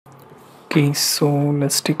Okay, so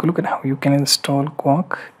let's take a look at how you can install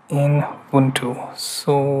Guake in Ubuntu.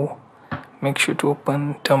 So make sure to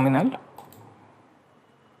open terminal.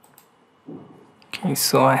 Okay,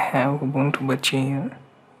 so I have Ubuntu here,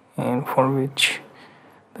 and for which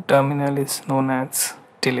the terminal is known as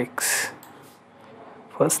Tilix.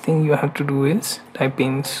 First thing you have to do is type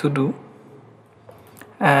in sudo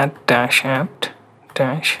add -apt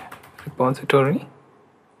 -repository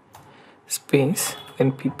space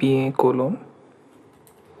then ppa :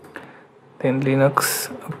 then Linux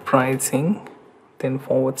uprising then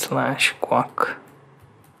 /Guake,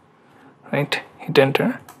 right? Hit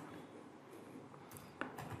enter.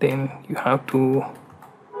 Then you have to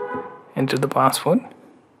enter the password.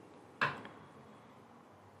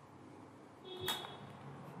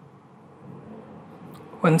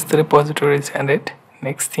 Once the repository is added,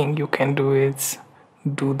 next thing you can do is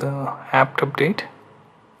do the apt update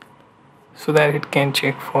so that it can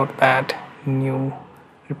check for that new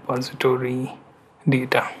repository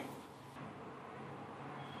data.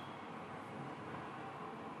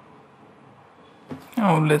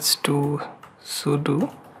 Now let's do sudo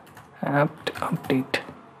apt update.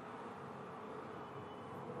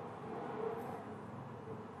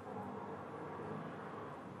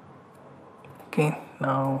 Okay,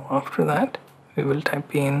 now after that we will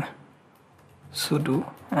type in sudo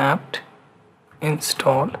apt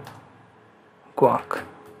install Guake.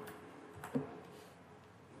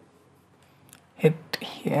 Hit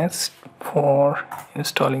yes for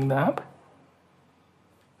installing the app.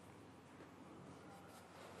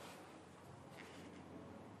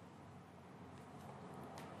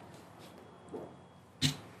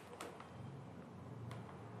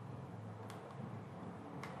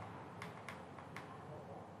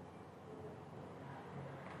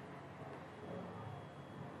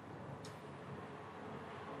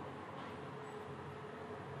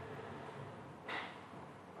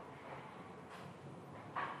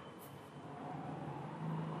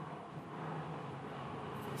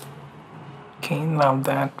 Okay, now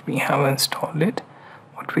that we have installed it,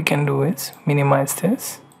 what we can do is minimize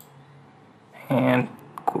this and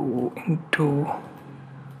go into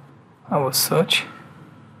our search,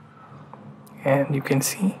 and you can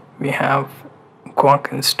see we have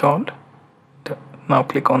Guake installed. Now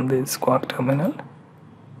click on this Guake terminal.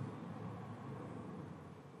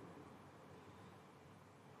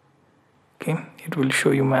 Okay, it will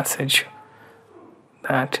show you message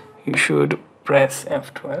that you should press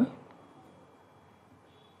F12.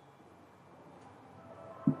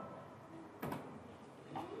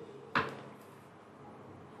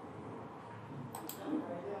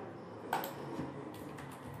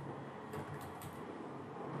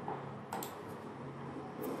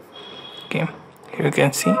 Okay, here you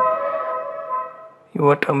can see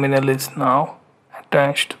your terminal is now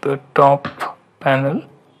attached to the top panel,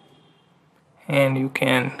 and you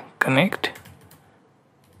can connect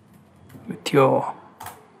with your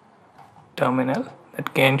terminal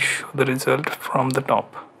that can show the result from the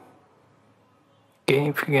top. Okay,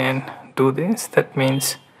 if you can do this, that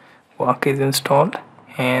means Guake is installed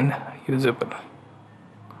and usable.